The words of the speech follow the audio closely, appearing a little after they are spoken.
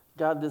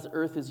God, this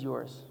earth is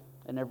yours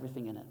and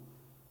everything in it.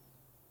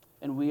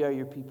 And we are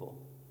your people.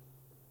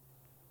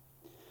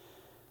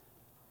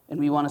 And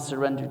we want to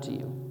surrender to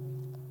you.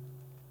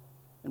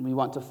 And we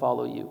want to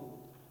follow you.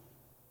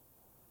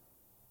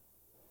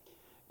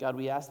 God,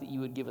 we ask that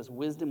you would give us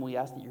wisdom. We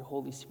ask that your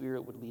Holy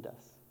Spirit would lead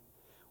us.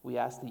 We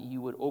ask that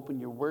you would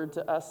open your word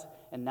to us.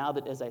 And now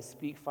that as I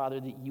speak, Father,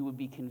 that you would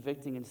be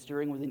convicting and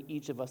stirring within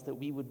each of us, that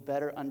we would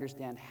better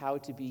understand how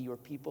to be your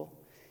people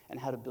and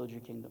how to build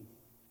your kingdom.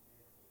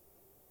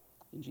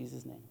 In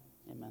Jesus' name,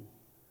 amen.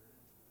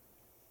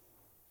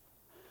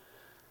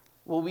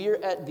 Well, we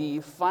are at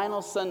the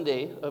final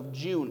Sunday of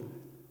June,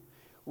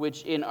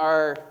 which in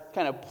our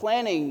kind of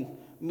planning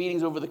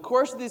meetings over the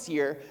course of this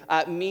year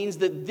means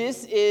that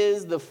this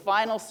is the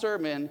final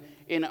sermon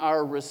in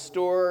our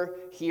Restore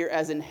Here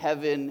as in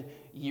Heaven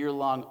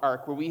year-long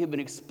arc, where we have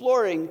been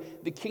exploring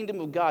the kingdom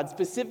of God,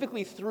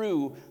 specifically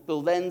through the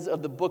lens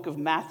of the book of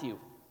Matthew.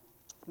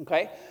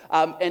 Okay?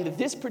 And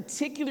this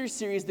particular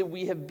series that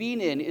we have been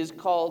in is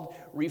called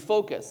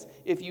Refocus.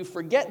 If you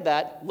forget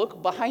that,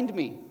 look behind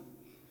me.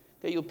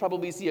 Okay, you'll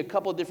probably see a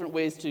couple different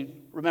ways to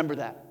remember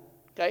that.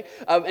 Okay?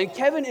 And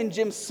Kevin and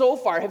Jim so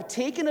far have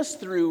taken us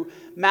through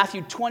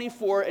Matthew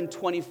 24 and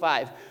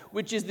 25,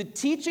 which is the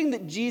teaching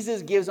that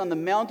Jesus gives on the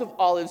Mount of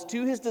Olives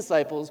to his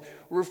disciples,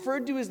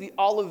 referred to as the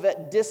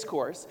Olivet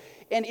Discourse.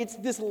 And it's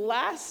this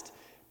last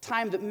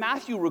time that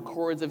Matthew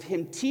records of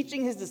him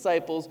teaching his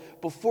disciples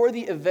before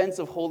the events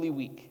of Holy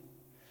Week.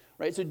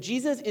 Right? So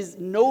Jesus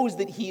knows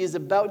that he is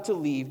about to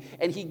leave,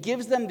 and he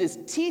gives them this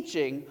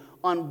teaching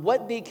on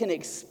what they can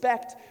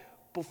expect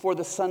before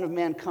the Son of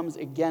Man comes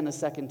again a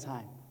second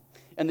time.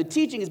 And the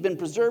teaching has been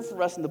preserved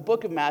for us in the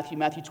book of Matthew,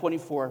 Matthew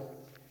 24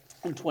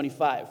 and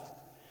 25.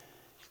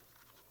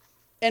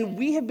 And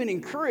we have been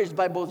encouraged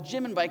by both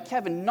Jim and by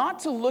Kevin not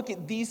to look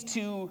at these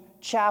two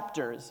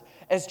chapters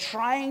as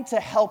trying to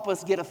help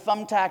us get a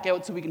thumbtack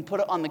out so we can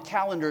put it on the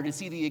calendar to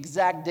see the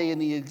exact day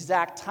and the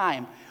exact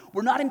time.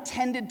 We're not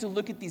intended to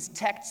look at these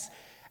texts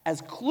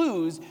as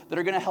clues that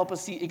are going to help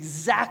us see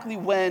exactly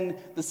when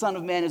the Son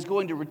of Man is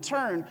going to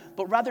return,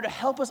 but rather to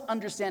help us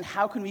understand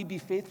how can we be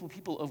faithful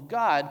people of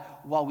God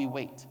while we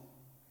wait.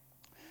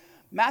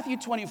 Matthew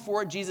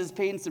 24, Jesus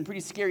paints some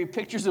pretty scary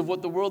pictures of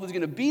what the world is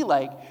going to be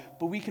like,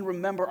 but we can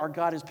remember our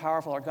God is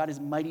powerful, our God is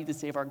mighty to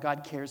save, our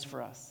God cares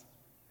for us.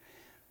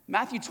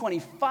 Matthew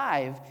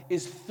 25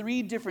 is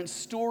 3 different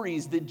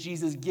stories that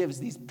Jesus gives,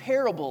 these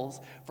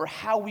parables for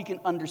how we can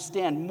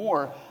understand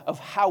more of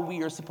how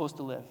we are supposed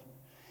to live.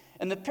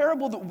 And the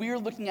parable that we're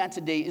looking at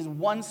today is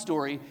one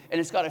story, and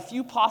it's got a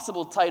few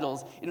possible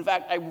titles. In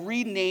fact, I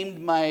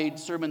renamed my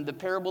sermon The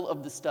Parable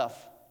of the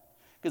Stuff,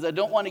 because I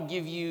don't want to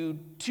give you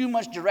too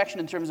much direction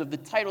in terms of the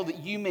title that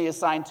you may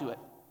assign to it.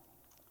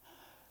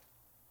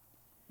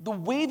 The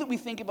way that we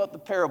think about the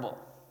parable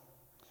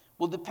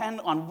will depend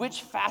on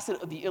which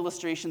facet of the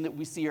illustration that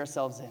we see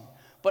ourselves in.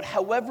 But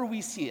however we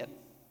see it,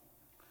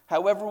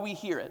 however we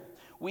hear it,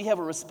 we have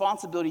a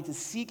responsibility to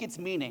seek its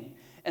meaning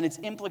and its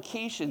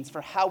implications for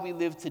how we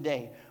live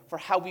today, for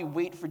how we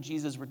wait for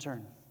Jesus'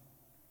 return.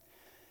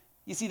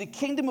 You see, the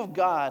kingdom of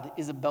God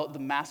is about the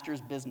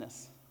master's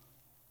business.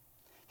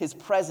 His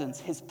presence,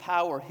 his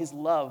power, his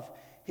love,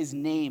 his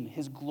name,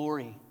 his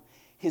glory.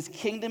 His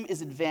kingdom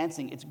is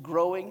advancing, it's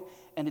growing,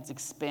 and it's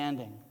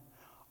expanding.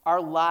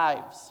 Our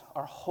lives,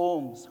 our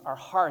homes, our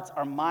hearts,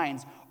 our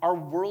minds, our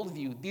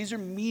worldview, these are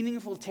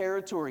meaningful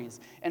territories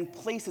and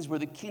places where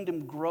the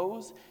kingdom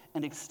grows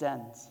and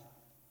extends.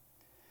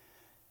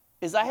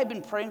 As I have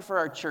been praying for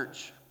our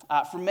church,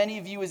 for many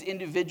of you as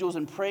individuals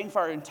and praying for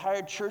our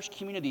entire church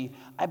community,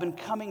 I've been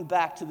coming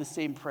back to the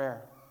same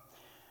prayer.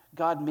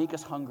 God, make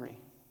us hungry.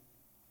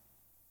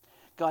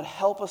 God,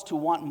 help us to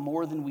want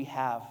more than we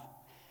have.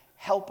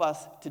 Help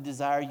us to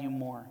desire you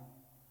more.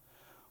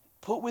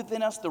 Put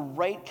within us the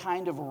right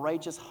kind of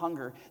righteous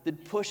hunger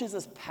that pushes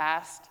us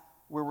past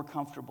where we're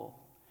comfortable,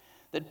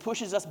 that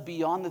pushes us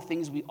beyond the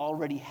things we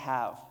already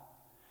have,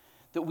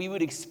 that we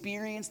would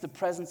experience the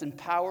presence and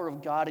power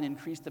of God in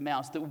increased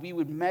amounts, that we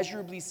would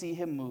measurably see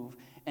him move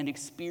and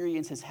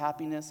experience his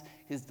happiness,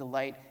 his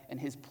delight, and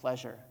his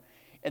pleasure.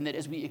 And that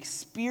as we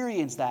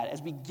experience that, as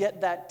we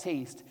get that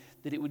taste,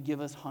 that it would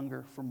give us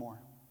hunger for more.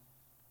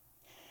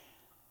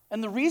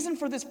 And the reason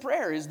for this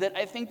prayer is that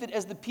I think that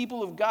as the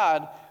people of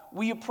God,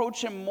 we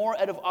approach him more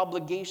out of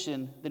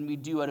obligation than we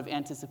do out of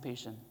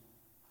anticipation.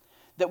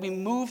 That we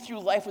move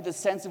through life with a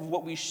sense of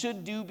what we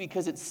should do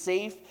because it's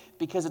safe,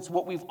 because it's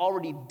what we've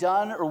already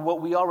done or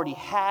what we already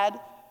had,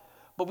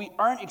 but we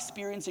aren't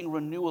experiencing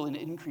renewal and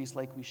increase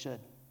like we should.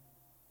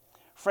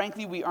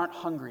 Frankly, we aren't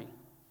hungry,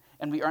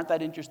 and we aren't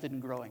that interested in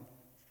growing.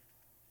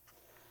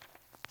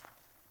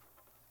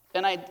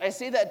 And I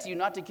say that to you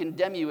not to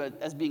condemn you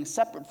as being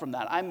separate from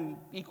that. I'm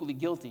equally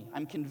guilty.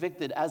 I'm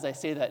convicted as I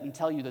say that and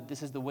tell you that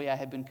this is the way I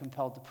have been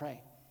compelled to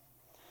pray.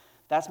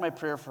 That's my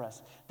prayer for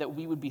us, that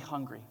we would be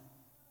hungry.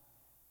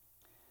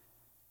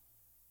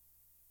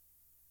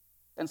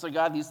 And so,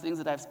 God, these things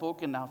that I've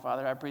spoken now,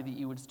 Father, I pray that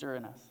you would stir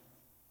in us.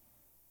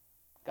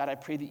 God, I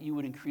pray that you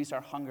would increase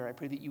our hunger. I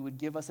pray that you would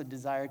give us a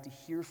desire to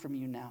hear from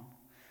you now.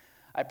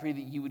 I pray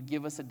that you would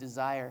give us a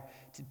desire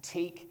to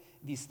take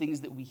these things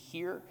that we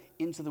hear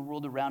into the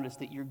world around us,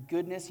 that your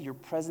goodness, your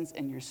presence,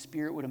 and your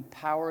spirit would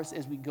empower us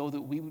as we go,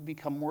 that we would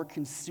become more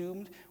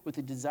consumed with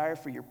a desire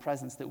for your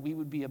presence, that we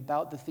would be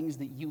about the things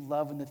that you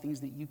love and the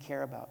things that you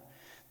care about,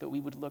 that we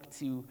would look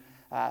to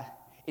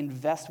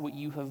invest what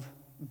you have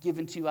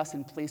given to us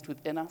and placed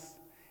within us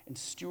and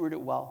steward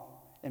it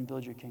well and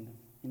build your kingdom.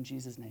 In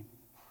Jesus' name,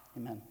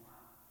 amen.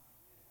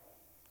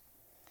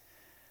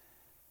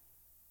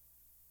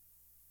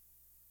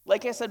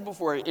 Like I said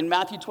before, in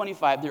Matthew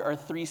 25, there are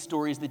 3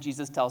 stories that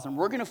Jesus tells, and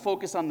we're going to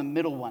focus on the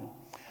middle one.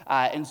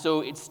 And so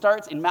it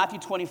starts in Matthew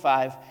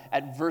 25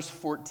 at verse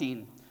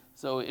 14.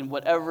 So in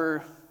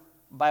whatever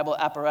Bible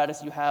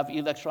apparatus you have,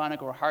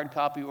 electronic or hard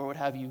copy or what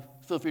have you,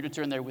 feel free to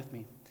turn there with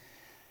me.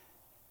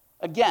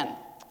 Again,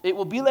 it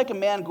will be like a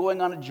man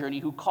going on a journey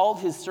who called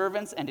his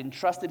servants and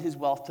entrusted his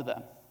wealth to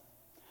them.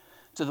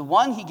 To the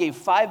one he gave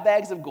 5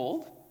 bags of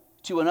gold,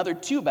 to another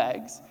 2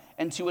 bags,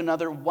 and to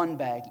another 1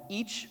 bag,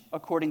 each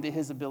according to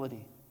his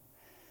ability.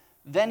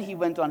 Then he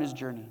went on his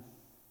journey.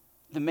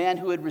 The man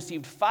who had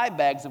received 5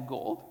 bags of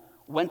gold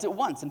went at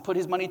once and put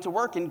his money to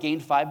work and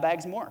gained 5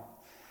 bags more.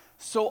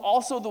 So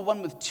also the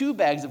one with 2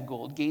 bags of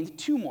gold gained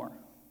 2 more.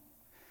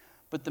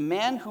 But the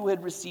man who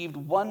had received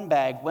 1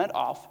 bag went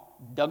off,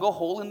 dug a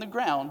hole in the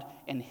ground,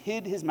 and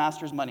hid his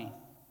master's money.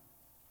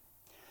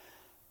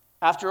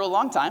 After a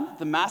long time,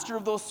 the master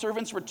of those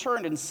servants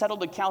returned and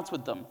settled accounts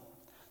with them.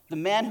 The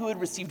man who had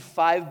received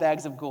 5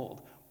 bags of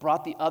gold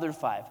brought the other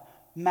 5.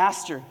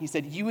 Master, he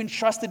said, you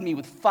entrusted me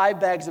with 5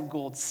 bags of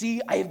gold.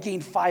 See, I have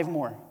gained 5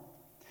 more.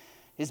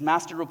 His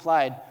master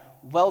replied,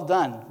 well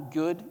done,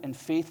 good and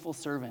faithful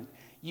servant.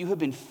 You have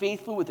been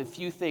faithful with a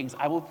few things.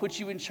 I will put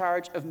you in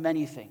charge of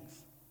many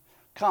things.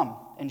 Come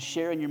and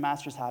share in your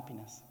master's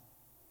happiness.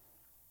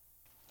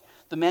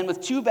 The man with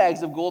 2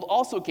 bags of gold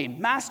also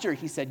came. Master,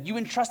 he said, you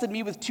entrusted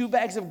me with 2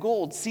 bags of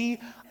gold. See,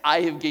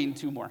 I have gained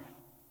 2 more.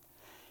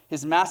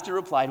 His master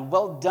replied,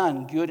 well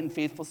done, good and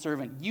faithful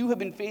servant. You have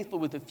been faithful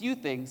with a few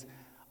things.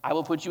 I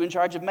will put you in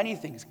charge of many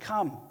things.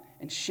 Come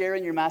and share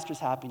in your master's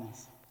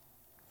happiness.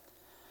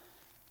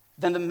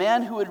 Then the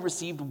man who had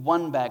received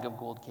 1 bag of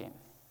gold came.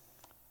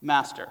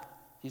 Master,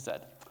 he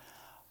said,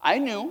 I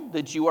knew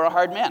that you are a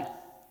hard man,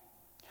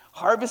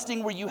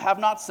 harvesting where you have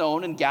not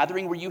sown and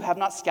gathering where you have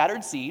not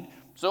scattered seed.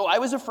 So I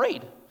was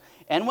afraid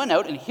and went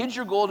out and hid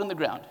your gold in the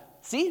ground.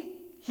 See,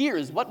 here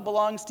is what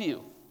belongs to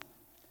you.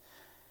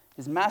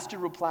 His master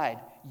replied,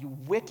 you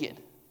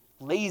wicked,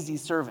 lazy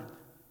servant.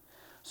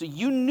 So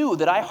you knew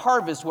that I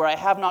harvest where I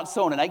have not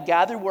sown and I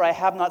gather where I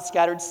have not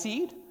scattered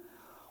seed?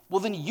 Well,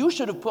 then you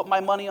should have put my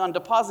money on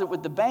deposit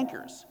with the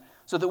bankers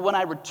so that when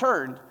I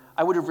returned,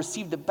 I would have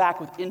received it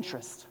back with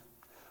interest.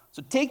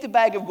 So take the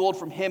bag of gold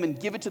from him and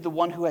give it to the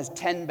one who has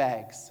 10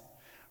 bags.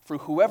 For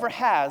whoever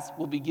has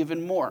will be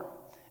given more,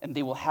 and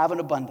they will have an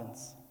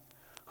abundance.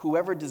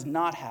 Whoever does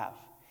not have,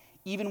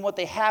 even what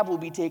they have will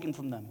be taken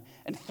from them.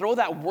 And throw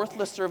that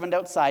worthless servant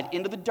outside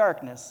into the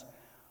darkness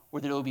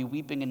where there will be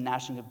weeping and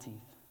gnashing of teeth.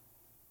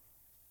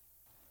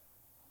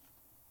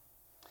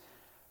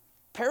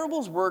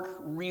 Parables work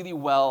really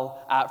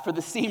well for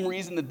the same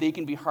reason that they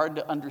can be hard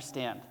to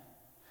understand.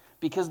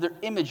 Because they're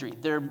imagery.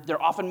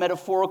 They're often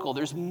metaphorical.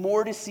 There's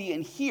more to see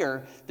and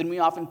hear than we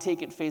often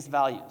take at face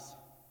values.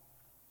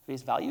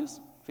 Face values?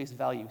 Face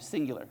value,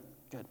 singular.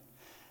 Good.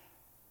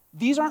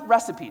 These aren't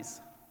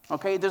recipes.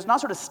 Okay, there's not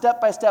sort of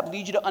step-by-step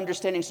lead you to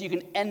understanding so you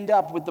can end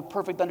up with the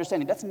perfect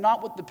understanding. That's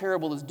not what the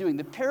parable is doing.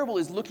 The parable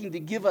is looking to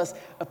give us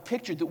a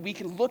picture that we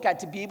can look at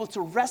to be able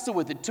to wrestle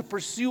with it, to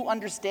pursue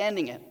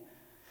understanding it,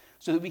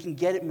 so that we can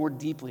get it more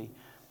deeply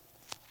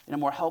in a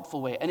more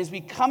helpful way. And as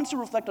we come to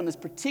reflect on this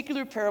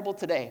particular parable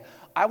today,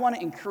 I want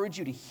to encourage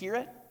you to hear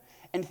it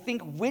and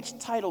think which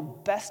title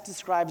best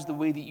describes the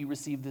way that you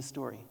receive this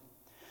story.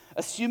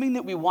 Assuming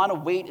that we want to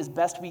wait as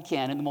best we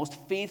can in the most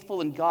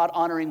faithful and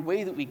God-honoring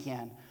way that we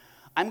can,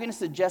 I'm going to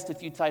suggest a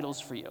few titles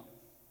for you.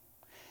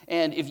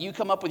 And if you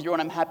come up with your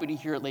own, I'm happy to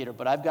hear it later,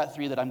 but I've got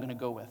 3 that I'm going to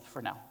go with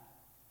for now.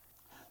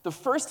 The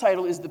first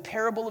title is The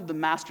Parable of the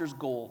Master's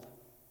Gold.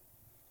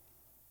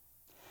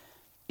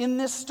 In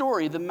this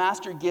story, the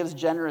master gives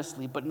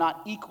generously, but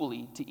not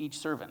equally to each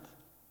servant.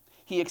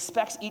 He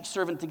expects each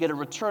servant to get a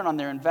return on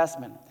their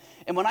investment.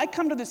 And when I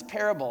come to this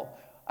parable,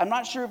 I'm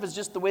not sure if it's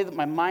just the way that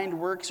my mind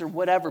works or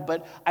whatever,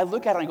 but I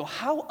look at it and I go,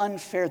 how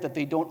unfair that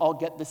they don't all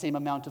get the same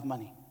amount of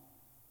money.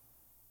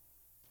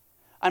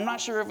 I'm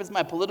not sure if it's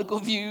my political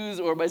views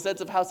or my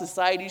sense of how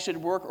society should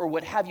work or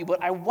what have you,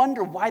 but I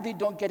wonder why they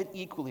don't get it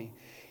equally.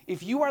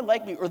 If you are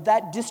like me or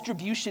that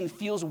distribution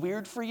feels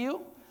weird for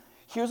you,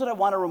 here's what I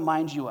want to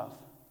remind you of.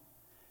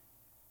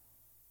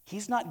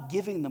 He's not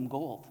giving them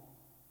gold.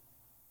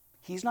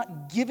 He's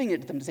not giving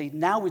it to them to say,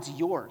 now it's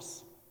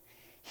yours.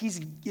 He's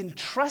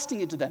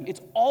entrusting it to them.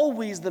 It's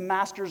always the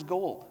master's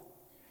gold.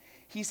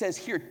 He says,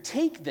 here,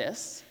 take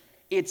this.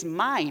 It's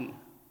mine.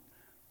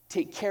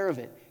 Take care of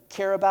it.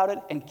 Care about it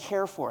and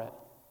care for it.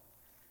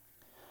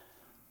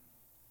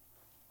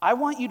 I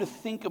want you to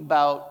think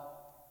about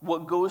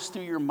what goes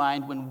through your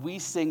mind when we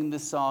sing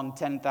this song,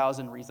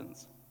 10,000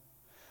 Reasons.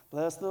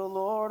 Bless the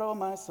Lord, O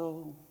my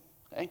soul.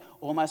 Okay?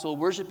 O my soul,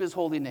 worship his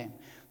holy name.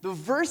 The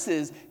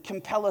verses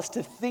compel us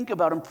to think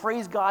about and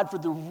praise God for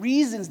the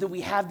reasons that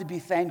we have to be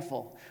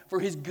thankful for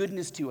his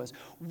goodness to us.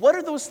 What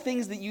are those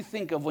things that you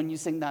think of when you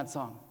sing that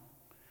song?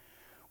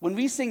 When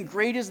we sing,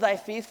 great is thy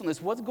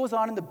faithfulness, what goes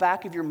on in the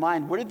back of your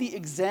mind? What are the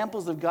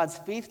examples of God's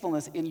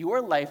faithfulness in your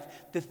life,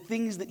 the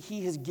things that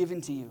he has given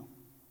to you?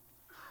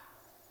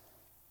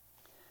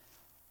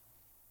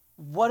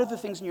 What are the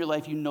things in your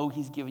life you know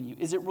he's given you?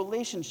 Is it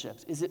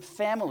relationships? Is it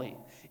family?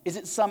 Is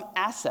it some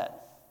asset?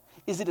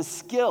 Is it a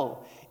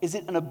skill? Is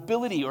it an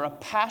ability or a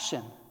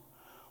passion?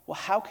 Well,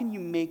 how can you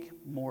make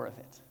more of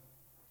it?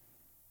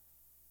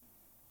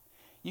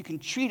 You can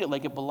treat it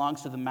like it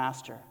belongs to the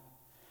master.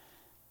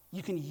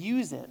 You can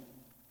use it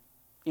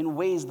in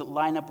ways that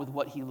line up with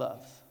what he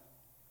loves.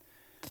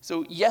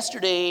 So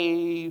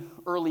yesterday,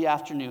 early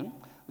afternoon,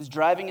 I was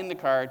driving in the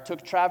car,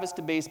 took Travis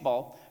to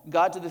baseball,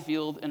 got to the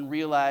field, and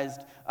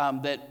realized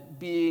that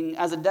being,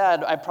 as a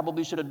dad, I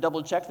probably should have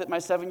double-checked that my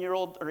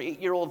 7-year-old or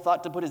 8-year-old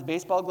thought to put his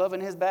baseball glove in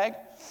his bag.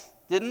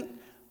 Didn't.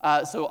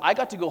 So I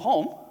got to go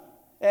home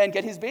and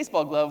get his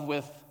baseball glove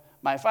with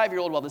my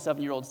 5-year-old while the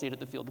 7-year-old stayed at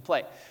the field to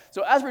play.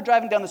 So as we're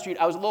driving down the street,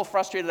 I was a little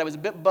frustrated. I was a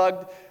bit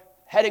bugged,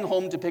 heading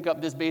home to pick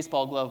up this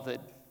baseball glove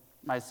that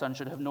my son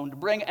should have known to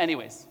bring.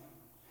 Anyways,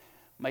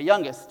 my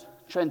youngest,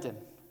 Trenton,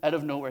 out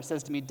of nowhere,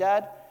 says to me,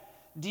 Dad,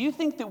 do you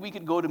think that we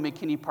could go to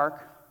McKinney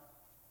Park?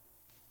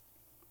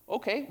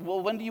 Okay,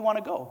 well, when do you want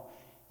to go?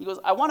 He goes,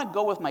 I want to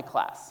go with my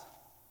class.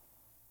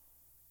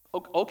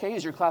 Okay,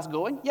 is your class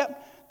going?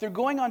 Yep, they're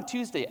going on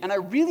Tuesday, and I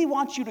really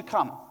want you to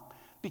come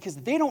because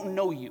they don't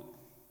know you.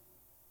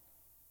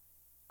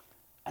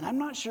 And I'm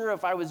not sure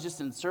if I was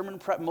just in sermon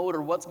prep mode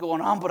or what's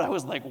going on, but I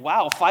was like,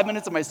 wow, 5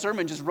 minutes of my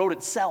sermon just wrote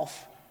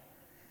itself.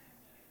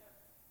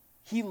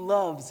 He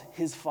loves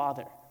his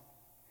Father.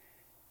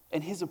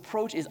 And his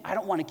approach is, I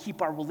don't want to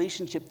keep our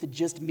relationship to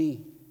just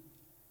me.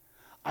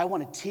 I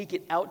want to take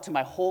it out to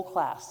my whole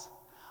class.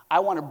 I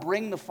want to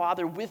bring the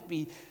Father with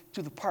me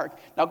to the park.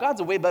 Now, God's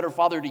a way better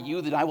father to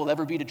you than I will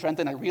ever be to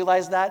Trenton. I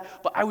realize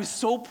that. But I was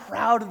so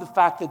proud of the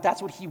fact that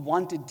that's what he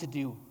wanted to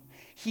do.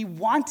 He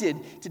wanted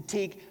to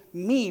take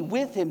me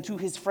with him to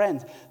his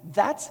friends.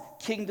 That's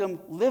kingdom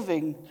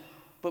living.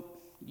 But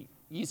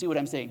you see what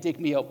I'm saying? Take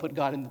me out, put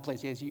God in the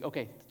place. Yes,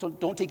 okay, so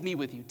don't take me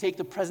with you. Take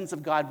the presence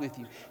of God with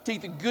you.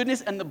 Take the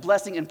goodness and the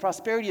blessing and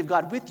prosperity of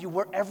God with you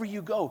wherever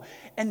you go.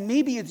 And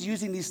maybe it's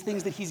using these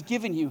things that he's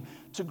given you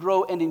to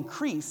grow and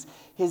increase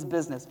his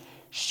business.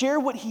 Share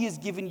what he has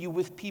given you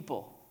with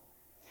people.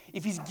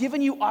 If he's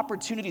given you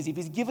opportunities, if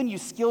he's given you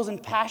skills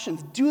and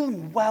passions, do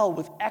them well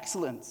with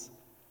excellence.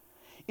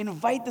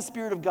 Invite the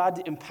Spirit of God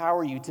to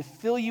empower you, to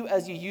fill you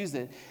as you use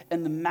it,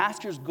 and the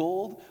master's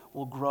gold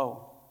will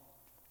grow.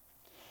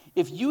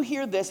 If you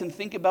hear this and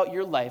think about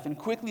your life and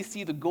quickly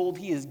see the gold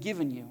he has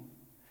given you,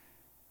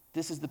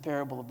 this is the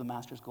parable of the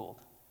master's gold.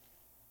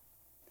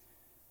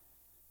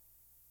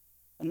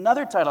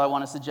 Another title I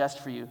want to suggest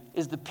for you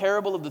is the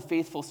parable of the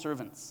faithful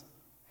servants.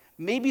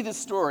 Maybe this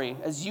story,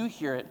 as you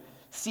hear it,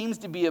 seems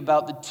to be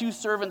about the two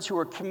servants who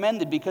are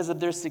commended because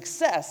of their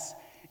success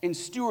in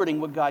stewarding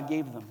what God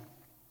gave them.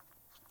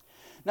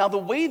 Now, the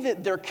way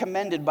that they're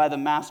commended by the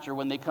master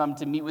when they come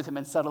to meet with him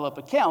and settle up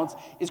accounts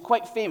is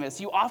quite famous.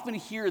 You often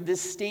hear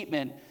this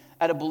statement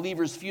at a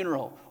believer's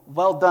funeral,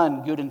 well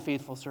done, good and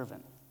faithful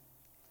servant.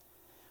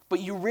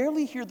 But you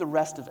rarely hear the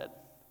rest of it,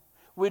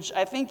 which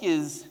I think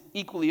is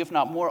equally, if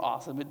not more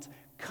awesome. It's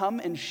come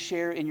and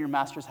share in your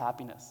master's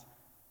happiness.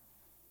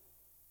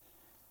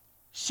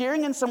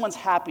 Sharing in someone's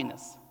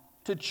happiness,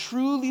 to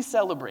truly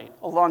celebrate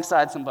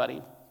alongside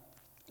somebody,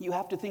 you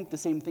have to think the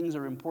same things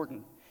are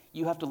important.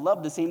 You have to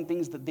love the same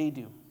things that they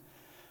do.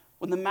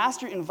 When the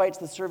master invites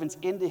the servants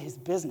into his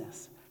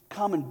business,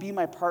 come and be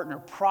my partner,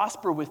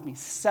 prosper with me,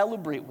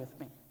 celebrate with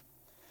me.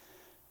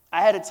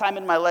 I had a time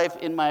in my life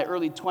in my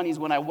early 20s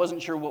when I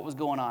wasn't sure what was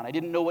going on. I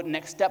didn't know what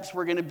next steps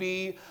were going to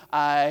be.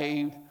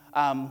 I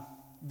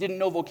didn't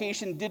know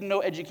vocation, didn't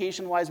know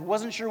education-wise,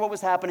 wasn't sure what was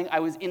happening.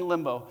 I was in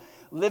limbo,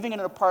 living in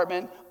an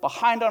apartment,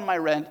 behind on my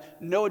rent,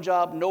 no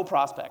job, no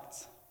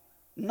prospects.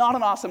 Not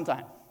an awesome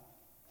time.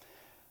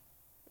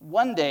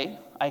 One day,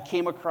 I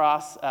came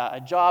across a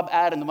job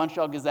ad in the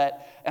Montreal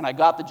Gazette, and I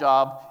got the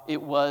job.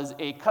 It was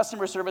a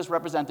customer service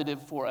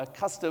representative for a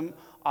custom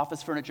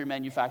office furniture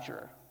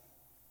manufacturer.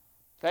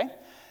 Okay?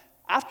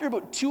 After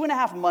about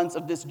 2.5 months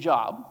of this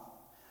job,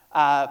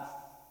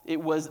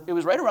 it was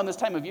right around this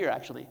time of year,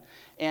 actually,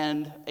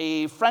 and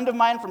a friend of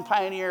mine from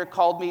Pioneer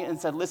called me and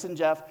said, listen,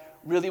 Jeff,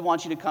 really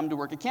want you to come to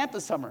work at camp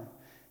this summer.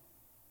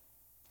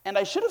 And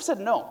I should have said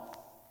no,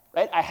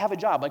 right? I have a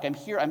job. Like, I'm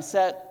here, I'm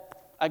set,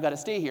 I got to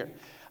stay here.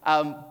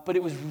 But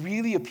it was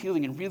really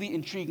appealing and really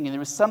intriguing, and there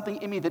was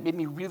something in me that made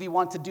me really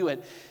want to do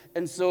it.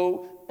 And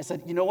so I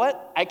said, you know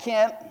what? I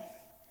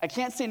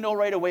can't say no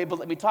right away, but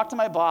let me talk to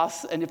my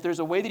boss, and if there's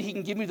a way that he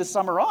can give me the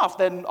summer off,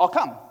 then I'll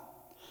come.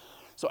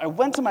 So I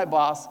went to my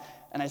boss,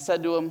 and I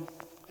said to him,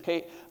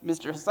 okay,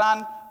 Mr.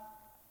 Hassan,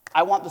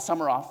 I want the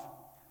summer off.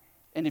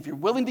 And if you're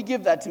willing to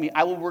give that to me,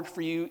 I will work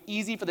for you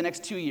easy for the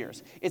next 2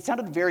 years. It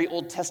sounded very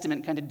Old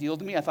Testament kind of deal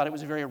to me. I thought it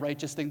was a very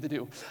righteous thing to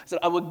do. I said,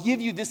 I will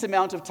give you this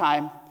amount of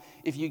time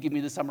if you give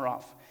me the summer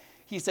off.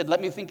 He said, let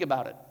me think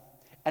about it.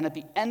 And at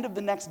the end of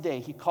the next day,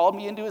 he called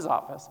me into his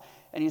office,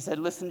 and he said,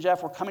 listen,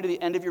 Jeff, we're coming to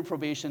the end of your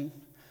probation,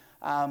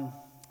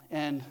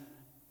 and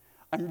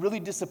I'm really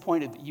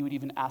disappointed that you would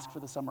even ask for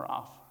the summer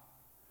off.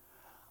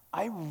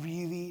 I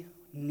really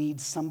need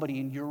somebody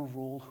in your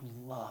role who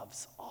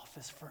loves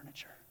office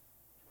furniture.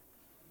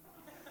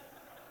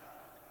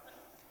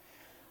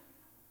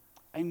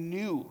 I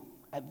knew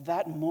at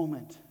that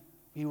moment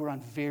we were on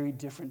very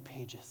different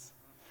pages.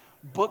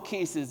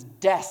 Bookcases,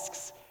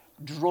 desks,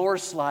 drawer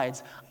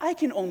slides. I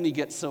can only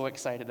get so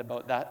excited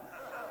about that.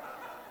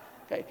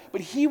 Okay?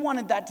 But he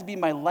wanted that to be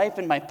my life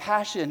and my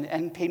passion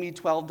and pay me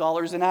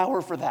 $12 an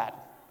hour for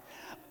that.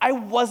 I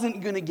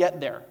wasn't going to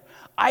get there.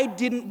 I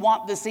didn't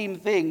want the same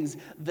things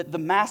that the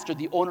master,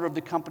 the owner of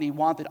the company,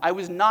 wanted. I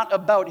was not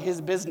about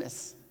his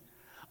business.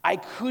 I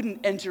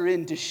couldn't enter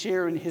in to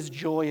share in his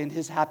joy and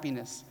his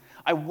happiness.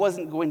 I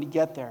wasn't going to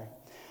get there.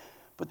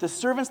 But the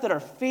servants that are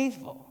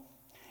faithful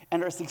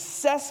and are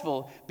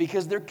successful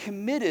because they're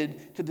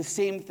committed to the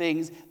same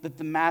things that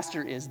the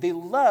master is. They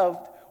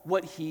loved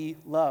what he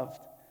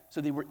loved,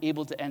 so they were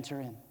able to enter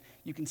in.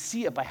 You can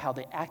see it by how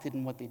they acted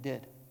and what they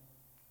did.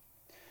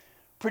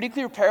 Pretty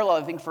clear parallel,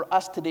 I think, for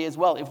us today as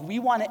well. If we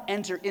want to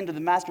enter into the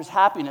master's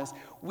happiness,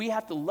 we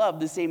have to love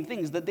the same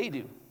things that they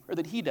do, or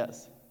that he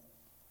does.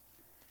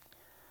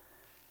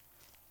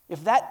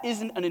 If that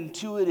isn't an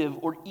intuitive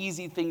or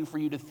easy thing for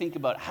you to think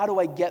about, how do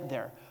I get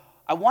there?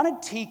 I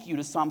want to take you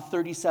to Psalm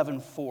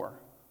 37:4.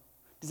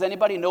 Does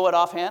anybody know it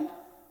offhand? It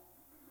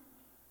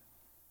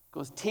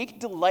goes, take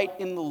delight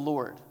in the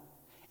Lord,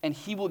 and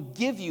he will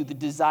give you the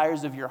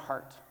desires of your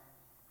heart.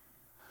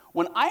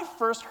 When I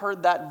first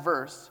heard that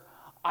verse,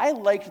 I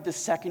liked the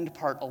second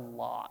part a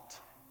lot.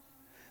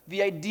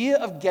 The idea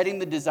of getting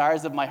the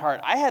desires of my heart.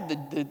 I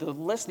had the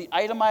list, the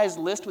itemized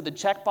list with the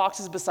check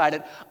boxes beside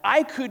it.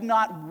 I could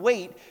not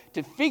wait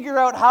to figure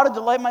out how to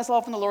delight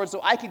myself in the Lord so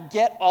I could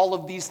get all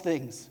of these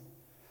things.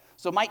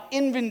 So my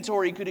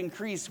inventory could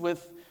increase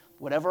with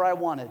whatever I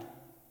wanted.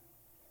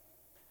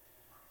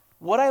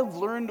 What I've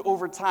learned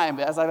over time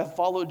as I have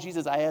followed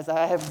Jesus, as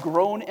I have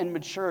grown and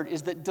matured,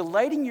 is that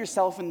delighting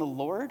yourself in the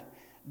Lord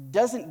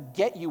doesn't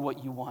get you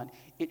what you want.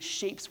 It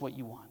shapes what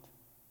you want.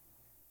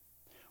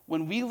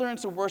 When we learn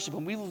to worship,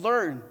 when we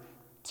learn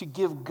to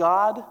give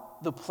God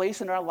the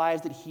place in our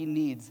lives that he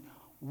needs,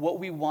 what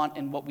we want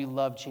and what we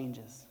love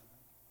changes.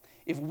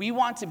 If we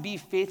want to be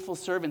faithful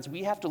servants,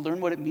 we have to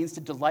learn what it means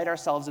to delight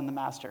ourselves in the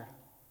master.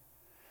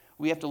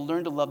 We have to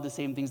learn to love the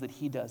same things that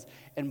he does.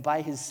 And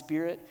by his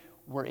Spirit,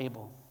 we're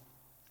able.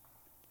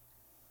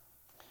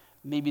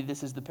 Maybe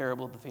this is the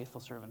parable of the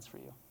faithful servants for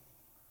you.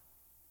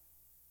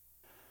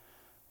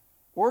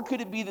 Or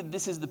could it be that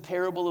this is the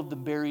parable of the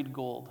buried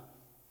gold?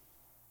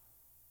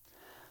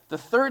 The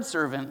third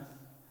servant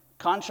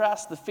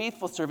contrasts the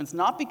faithful servants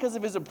not because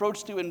of his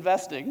approach to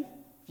investing,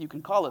 if you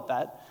can call it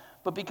that,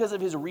 but because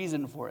of his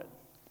reason for it.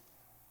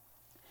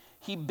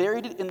 He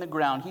buried it in the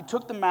ground. He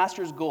took the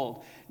master's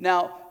gold.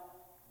 Now,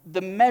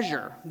 the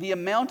measure, the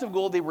amount of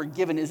gold they were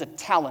given is a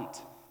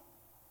talent.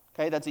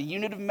 Okay, that's a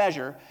unit of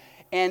measure,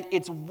 and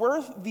it's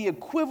worth the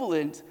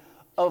equivalent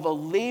of a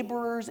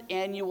laborer's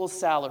annual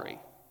salary.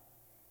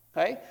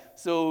 Okay,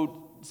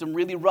 so some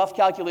really rough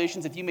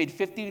calculations. If you made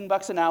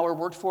 $15 an hour,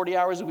 worked 40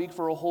 hours a week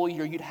for a whole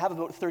year, you'd have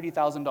about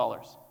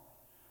 $30,000.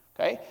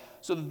 Okay,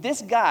 so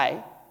this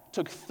guy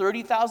took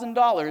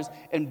 $30,000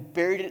 and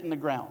buried it in the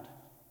ground.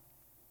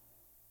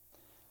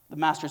 The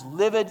master's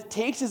livid,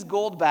 takes his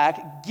gold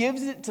back,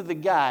 gives it to the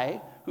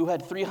guy who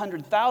had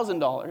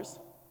 $300,000,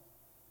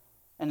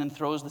 and then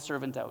throws the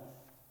servant out.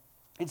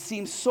 It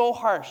seems so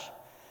harsh,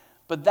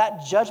 but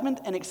that judgment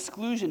and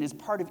exclusion is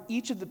part of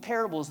each of the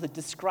parables that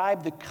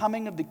describe the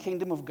coming of the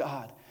kingdom of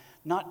God.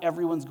 Not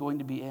everyone's going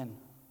to be in.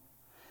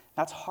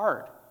 That's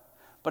hard,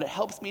 but it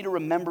helps me to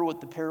remember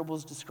what the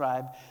parables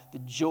describe, the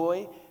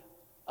joy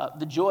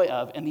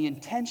of and the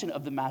intention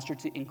of the master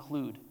to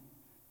include,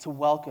 to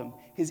welcome,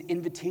 his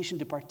invitation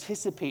to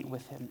participate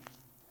with him,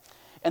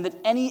 and that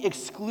any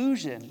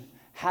exclusion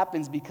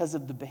happens because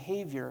of the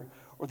behavior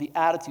or the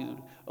attitude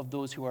of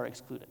those who are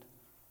excluded.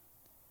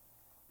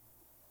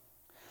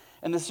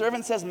 And the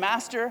servant says,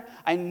 Master,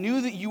 I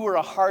knew that you were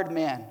a hard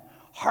man,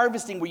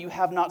 harvesting where you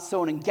have not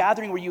sown and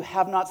gathering where you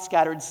have not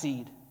scattered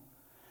seed.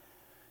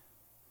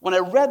 When I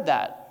read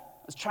that,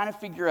 I was trying to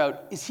figure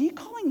out, is he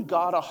calling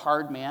God a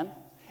hard man?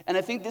 And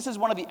I think this is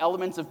one of the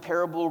elements of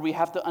parable where we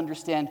have to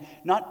understand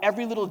not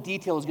every little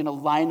detail is going to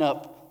line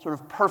up sort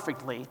of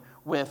perfectly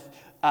with,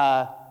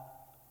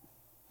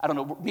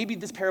 maybe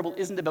this parable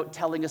isn't about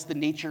telling us the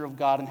nature of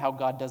God and how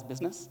God does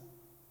business.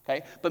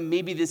 Okay? But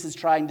maybe this is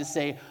trying to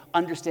say,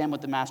 understand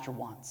what the master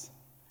wants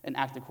and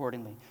act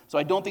accordingly. So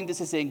I don't think this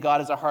is saying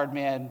God is a hard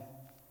man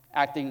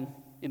acting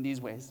in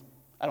these ways.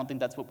 I don't think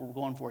that's what we're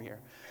going for here.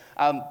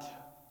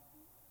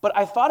 But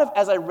I thought of,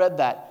 as I read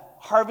that,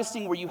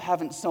 harvesting where you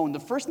haven't sown, the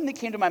first thing that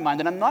came to my mind,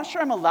 and I'm not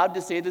sure I'm allowed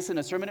to say this in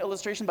a sermon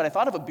illustration, but I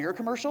thought of a beer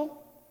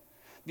commercial,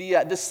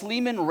 the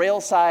Sleeman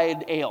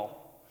Railside Ale,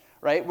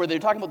 right? Where they're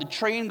talking about the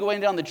train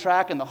going down the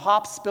track and the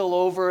hops spill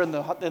over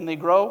and they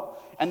grow.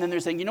 And then they're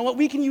saying, you know what,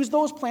 we can use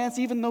those plants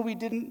even though we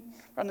didn't,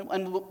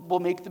 and we'll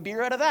make the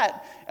beer out of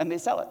that. And they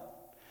sell it.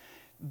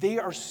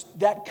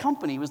 That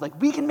company was like,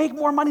 we can make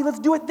more money, let's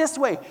do it this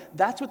way.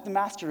 That's what the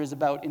master is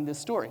about in this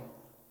story.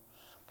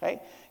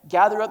 Okay?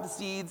 Gather up the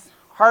seeds,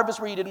 harvest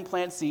where you didn't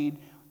plant seed,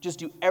 just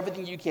do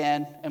everything you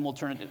can, and we'll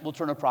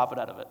turn a profit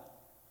out of it.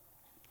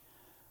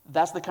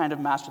 That's the kind of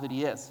master that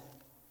he is.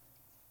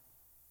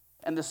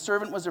 And the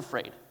servant was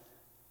afraid.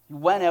 He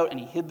went out and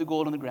he hid the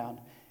gold on the ground.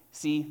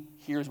 See,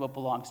 here's what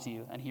belongs to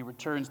you. And he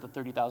returns the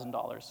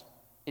 $30,000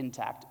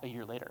 intact a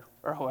year later,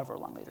 or however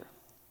long later.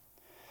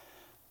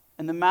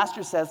 And the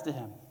master says to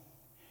him,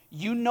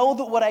 you know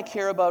that what I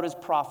care about is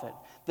profit,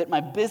 that my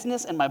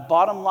business and my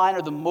bottom line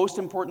are the most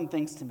important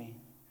things to me.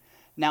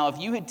 Now, if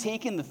you had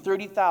taken the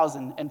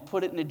 $30,000 and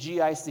put it in a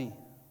GIC,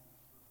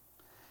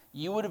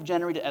 you would have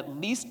generated at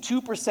least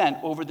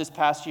 2% over this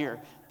past year.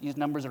 These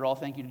numbers are all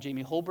thank you to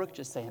Jamie Holbrook,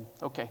 just saying.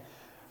 Okay.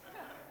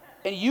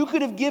 And you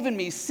could have given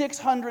me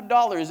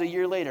 $600 a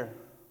year later.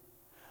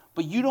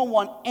 But you don't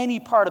want any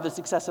part of the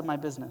success of my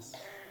business.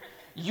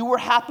 You were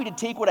happy to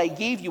take what I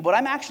gave you, but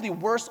I'm actually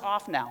worse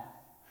off now.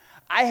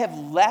 I have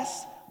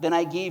less than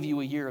I gave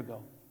you a year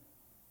ago.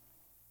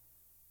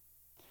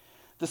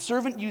 The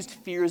servant used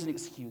fear as an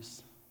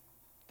excuse.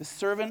 The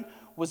servant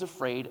was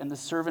afraid, and the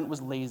servant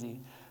was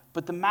lazy.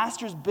 But the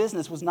master's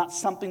business was not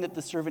something that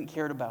the servant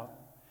cared about.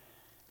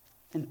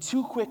 And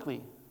too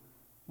quickly,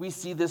 we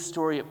see this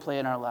story at play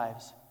in our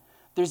lives.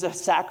 There's a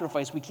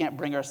sacrifice we can't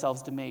bring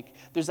ourselves to make.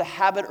 There's a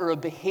habit or a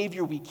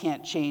behavior we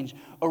can't change,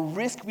 a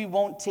risk we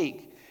won't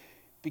take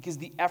because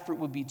the effort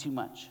would be too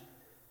much.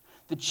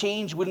 The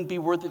change wouldn't be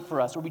worth it for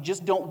us, or we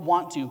just don't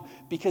want to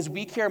because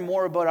we care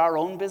more about our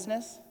own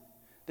business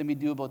than we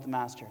do about the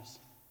master's.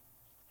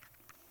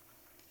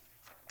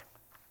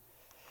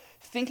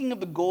 Thinking of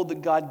the gold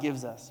that God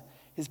gives us,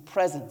 his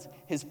presence,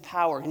 his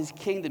power, his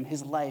kingdom,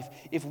 his life,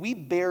 if we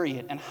bury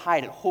it and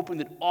hide it, hoping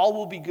that all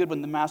will be good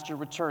when the master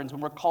returns, when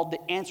we're called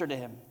to answer to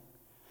him,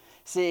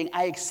 saying,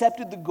 I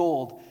accepted the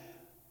gold,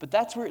 but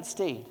that's where it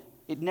stayed.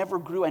 It never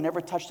grew. I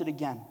never touched it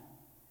again.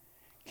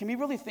 Can we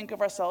really think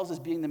of ourselves as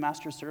being the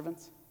master's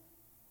servants?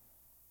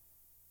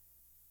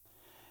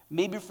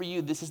 Maybe for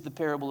you, this is the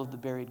parable of the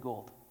buried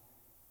gold.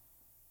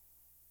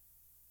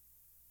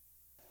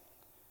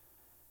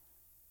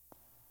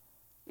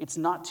 It's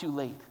not too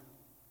late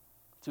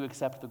to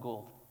accept the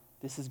gold.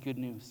 This is good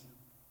news.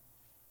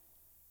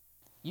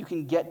 You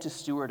can get to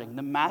stewarding.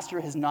 The master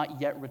has not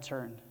yet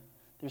returned.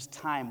 There's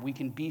time. We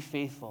can be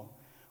faithful.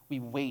 We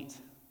wait.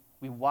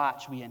 We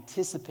watch. We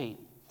anticipate.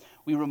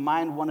 We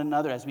remind one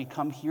another as we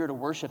come here to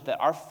worship that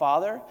our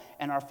Father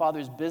and our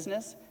Father's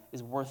business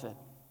is worth it.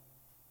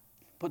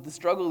 But the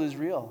struggle is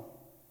real.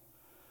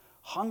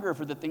 Hunger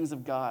for the things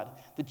of God.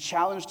 The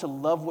challenge to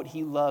love what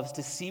he loves,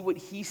 to see what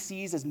he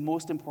sees as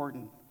most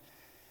important.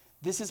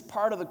 This is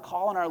part of the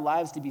call in our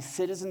lives to be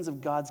citizens of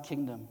God's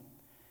kingdom.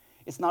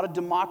 It's not a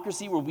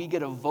democracy where we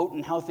get a vote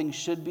in how things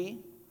should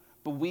be,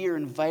 but we are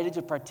invited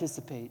to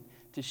participate,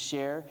 to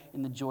share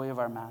in the joy of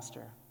our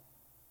master.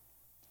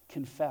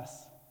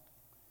 Confess,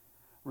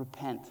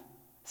 repent,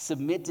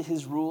 submit to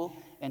his rule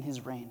and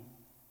his reign.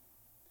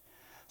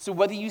 So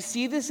whether you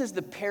see this as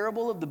the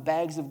parable of the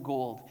bags of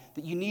gold,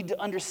 that you need to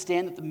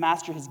understand that the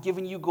master has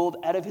given you gold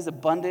out of his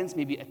abundance,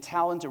 maybe a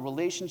talent, a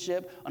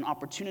relationship, an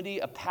opportunity,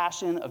 a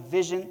passion, a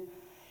vision,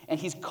 and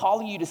he's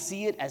calling you to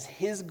see it as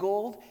his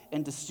gold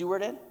and to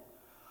steward it,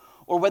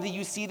 or whether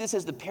you see this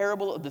as the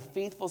parable of the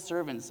faithful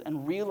servants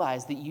and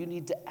realize that you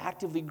need to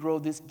actively grow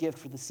this gift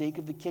for the sake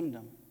of the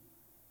kingdom,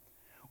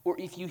 or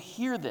if you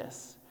hear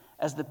this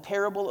as the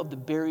parable of the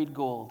buried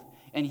gold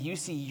and you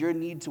see your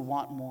need to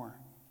want more,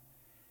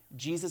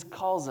 Jesus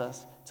calls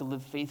us to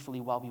live faithfully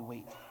while we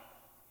wait.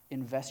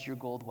 Invest your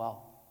gold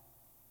well.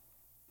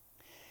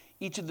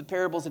 Each of the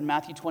parables in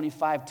Matthew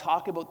 25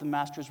 talk about the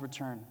master's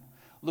return.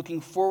 Looking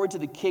forward to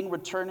the king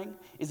returning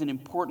is an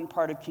important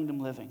part of kingdom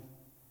living.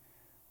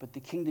 But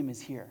the kingdom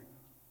is here.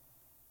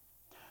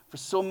 For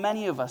so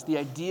many of us, the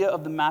idea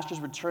of the master's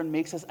return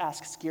makes us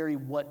ask scary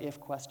what-if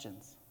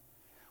questions.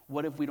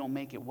 What if we don't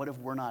make it? What if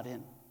we're not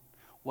in?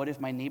 What if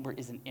my neighbor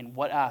isn't in?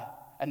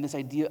 And this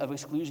idea of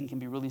exclusion can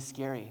be really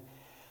scary.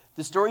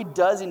 The story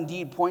does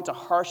indeed point to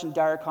harsh and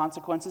dire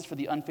consequences for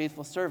the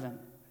unfaithful servant.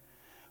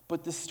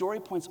 But the story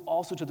points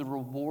also to the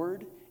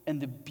reward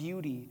and the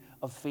beauty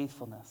of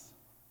faithfulness.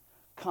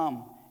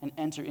 Come and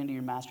enter into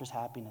your master's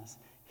happiness,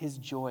 his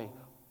joy.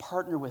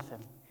 Partner with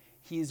him.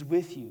 He is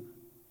with you.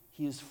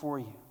 He is for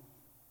you.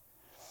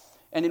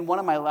 And in one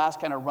of my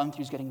last kind of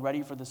run-throughs getting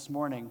ready for this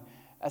morning,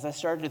 as I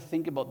started to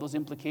think about those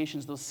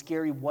implications, those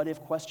scary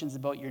what-if questions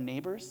about your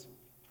neighbors,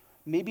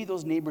 maybe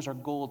those neighbors are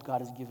gold God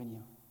has given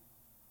you,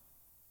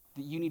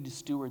 that you need to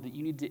steward, that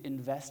you need to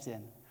invest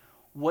in.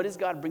 What is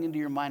God bringing to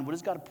your mind? What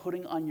is God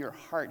putting on your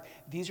heart?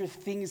 These are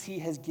things he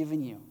has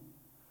given you.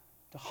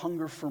 to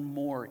hunger for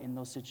more in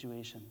those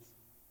situations.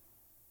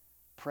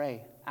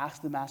 Pray.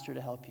 Ask the Master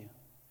to help you.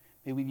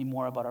 May we be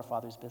more about our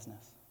Father's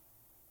business.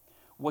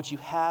 What you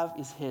have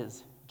is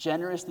his,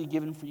 generously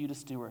given for you to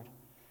steward,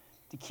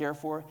 to care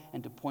for,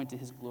 and to point to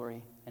his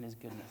glory and his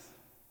goodness.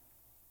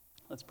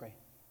 Let's pray.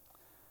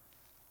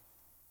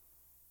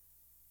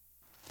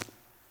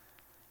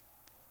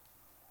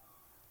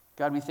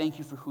 God, we thank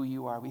you for who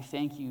you are. We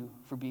thank you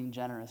for being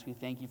generous. We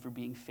thank you for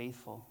being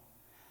faithful.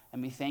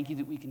 And we thank you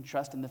that we can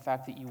trust in the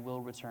fact that you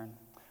will return.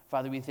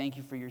 Father, we thank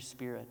you for your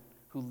Spirit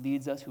who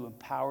leads us, who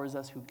empowers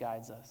us, who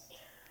guides us.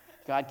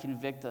 God,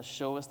 convict us,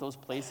 show us those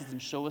places,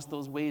 and show us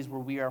those ways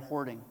where we are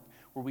hoarding,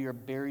 where we are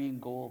burying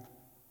gold.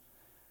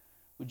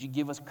 Would you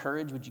give us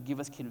courage? Would you give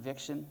us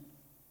conviction?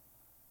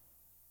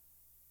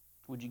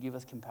 Would you give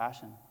us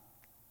compassion?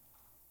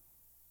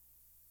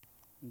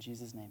 In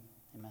Jesus' name,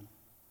 amen.